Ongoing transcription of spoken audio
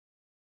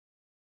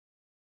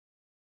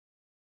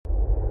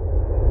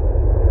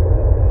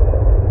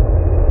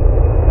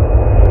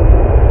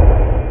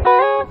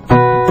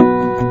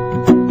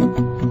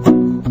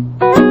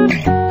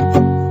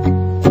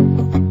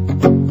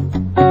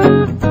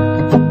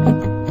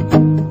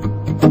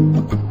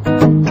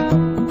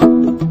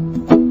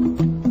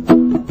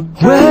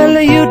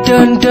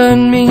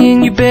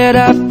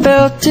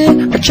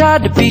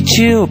tried to be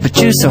chill,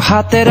 but you're so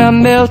hot that I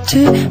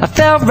melted. I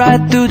fell right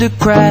through the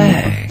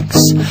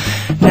cracks.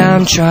 Now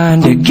I'm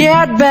trying to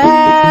get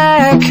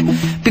back.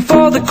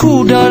 Before the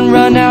cool done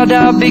run out,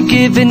 I'll be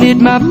giving it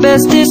my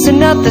bestest,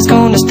 and nothing's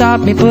gonna stop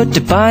me but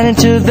divine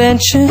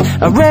intervention.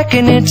 I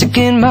reckon it's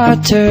again my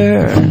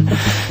turn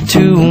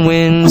to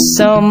win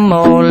some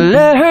or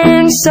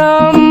learn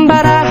some,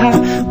 but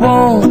I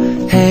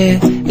won't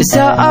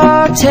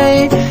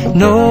hesitate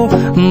no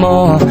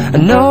more,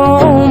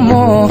 no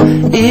more.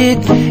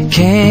 It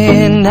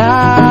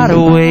cannot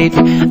wait.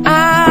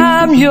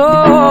 I'm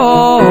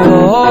yours.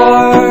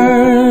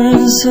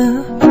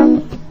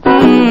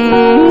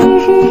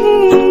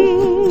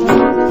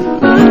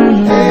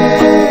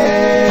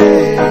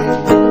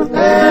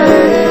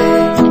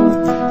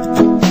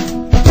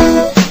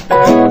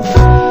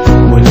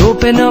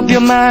 Open up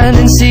your mind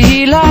and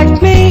see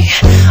like me.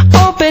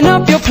 Open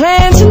up your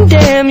plans and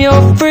damn,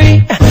 you're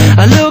free.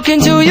 I look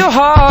into your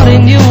heart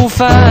and you'll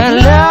find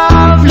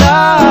love,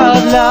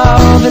 love,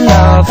 love, and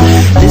love.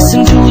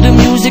 Listen to the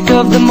music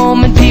of the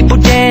moment, people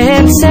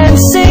dance and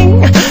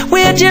sing.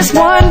 We're just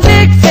one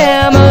big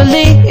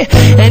family,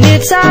 and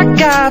it's our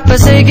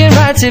God-forsaken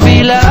right to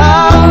be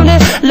loved.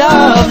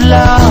 Love,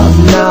 love,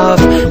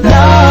 love,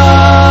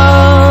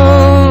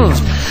 love.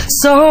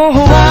 So I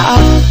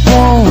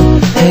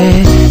won't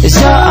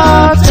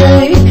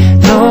hesitate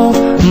no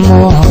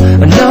more,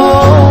 no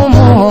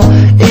more.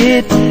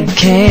 It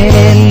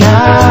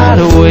cannot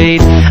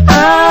wait.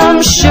 I'm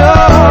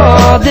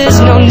sure there's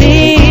no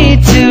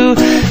need to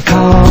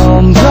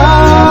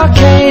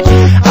complicate.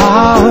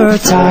 Our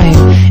time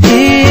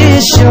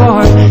is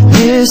short.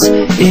 This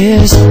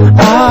is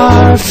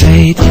our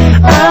fate.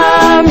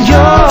 I'm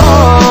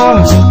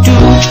yours. Do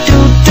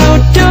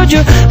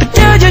you,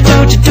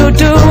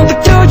 but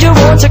do you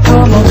want to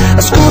come on? I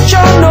scooch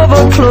on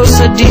over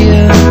closer,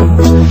 dear,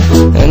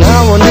 and I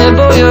will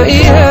nibble your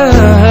ear.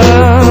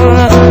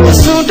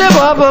 Soon the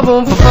boom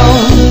boom boom.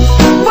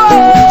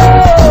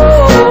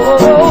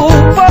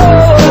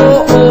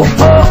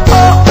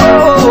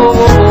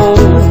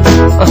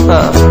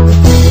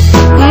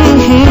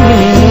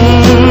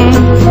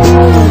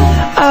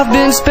 I've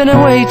been spending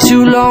way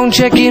too long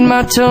checking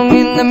my tongue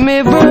in the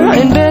mirror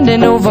and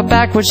bending over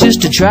backwards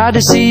just to try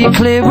to see it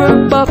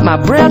clearer, but my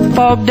breath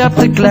fogged up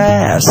the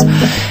glass,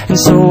 and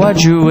so I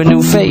drew a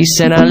new face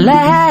and I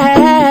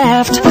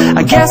laughed.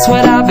 I guess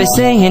what I'll be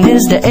saying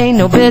is there ain't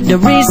no better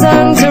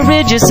reason to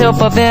rid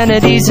yourself of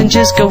vanities and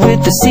just go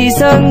with the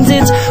seasons.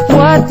 It's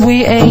what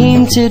we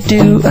aim to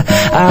do.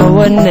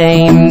 Our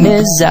name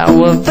is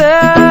our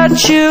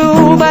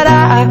virtue, but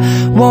I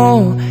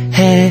won't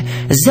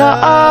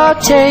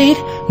hesitate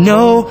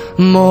no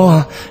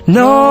more,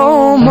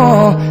 no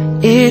more.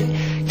 It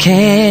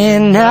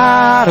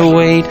cannot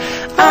wait.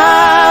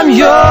 I'm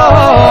yours.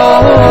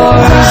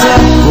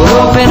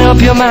 Open up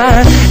your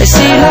mind and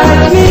see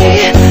like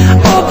me.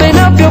 Open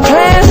up your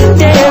plans and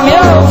damn,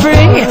 you're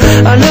free.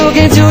 I look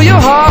into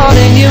your heart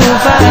and you'll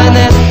find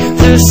that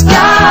the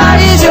sky